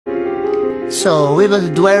So, we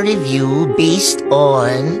will do a review based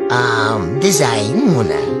on design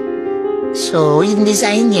muna. So, yung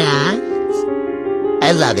design niya,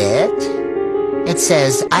 I love it. It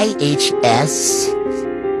says IHS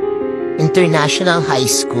International High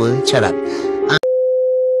School. Charot.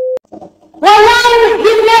 Walang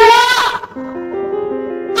himala!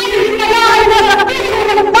 Ang himala ay nasa piso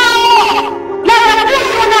ng tao! Nasa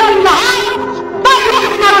puso natin lahat! Tayo ang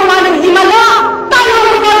nagawa ng himala! Tayo ang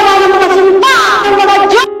nagawa ng mga sumpa! Ng mga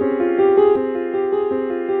Diyos!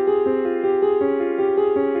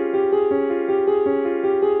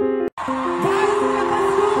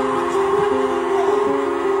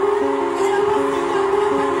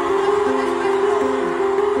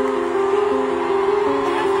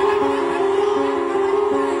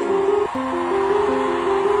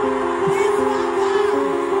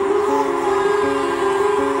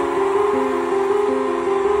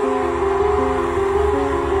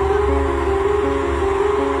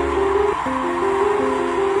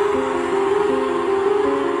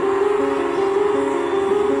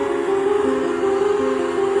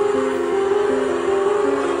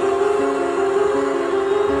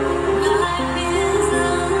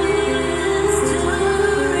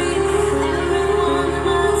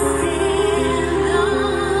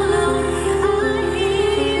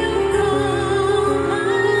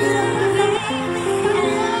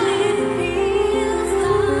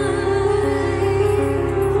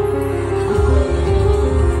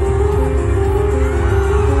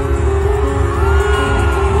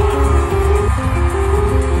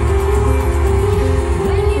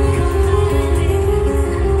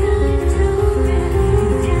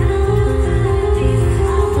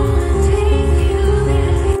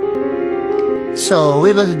 So,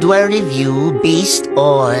 we will do a review based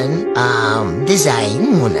on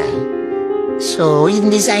design muna. So,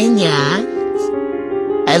 yung design niya,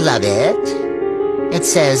 I love it. It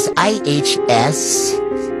says IHS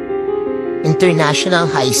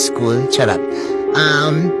International High School. Charot.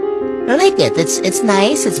 I like it. It's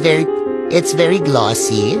nice. It's very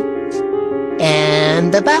glossy.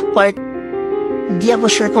 And the back part, hindi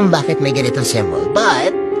ako sure kung bakit may ganitong symbol.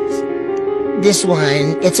 But this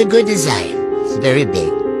one, it's a good design. It's very big.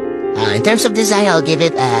 In terms of design, I'll give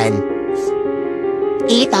it an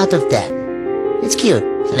 8 out of 10. It's cute.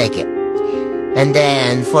 I like it. And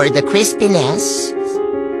then, for the crispiness,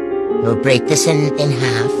 we'll break this in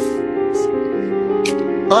half.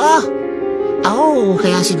 Oh,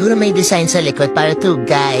 kaya siguro may design sa likod para to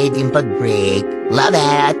guide yung pag-break. Love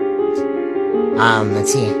it.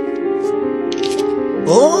 Let's see.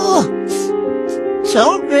 Oh!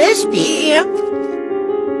 So crispy!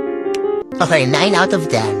 Okay, 9 out of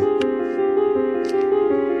 10.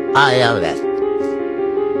 I love that.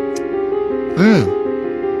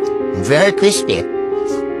 Very crispy.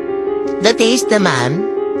 The taste naman,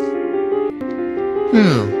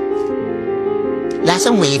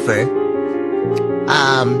 lasang wafer.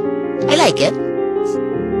 I like it.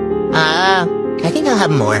 I think I'll have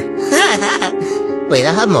more. Wait,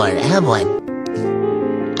 I'll have more. I have one.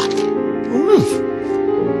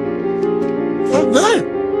 So good.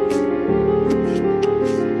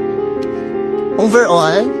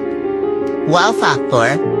 Overall, wow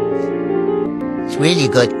factor, it's really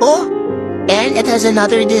good. Oh, and it has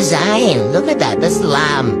another design. Look at that. That's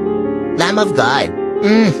lamb. Lamb of God.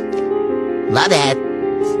 Love it.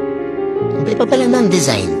 Iba pa pala ng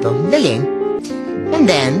design to. Galing. And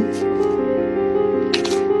then,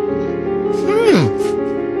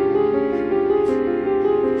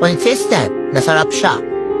 consistent. Nasarap siya.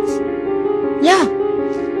 Yeah.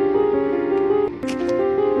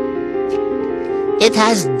 It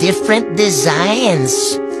has different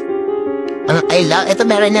designs. I love, ito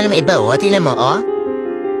meron na naman iba, oh. Tingnan mo, oh.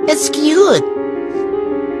 It's cute.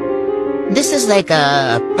 This is like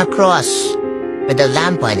a cross with a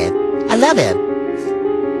lamp on it. I love it.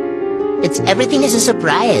 Everything is a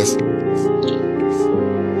surprise.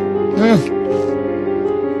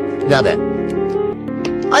 Love it.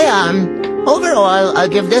 Overall, I'll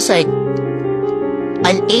give this like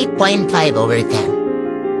an 8.5 over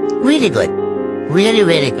 10. Really good. Really,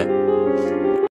 really good.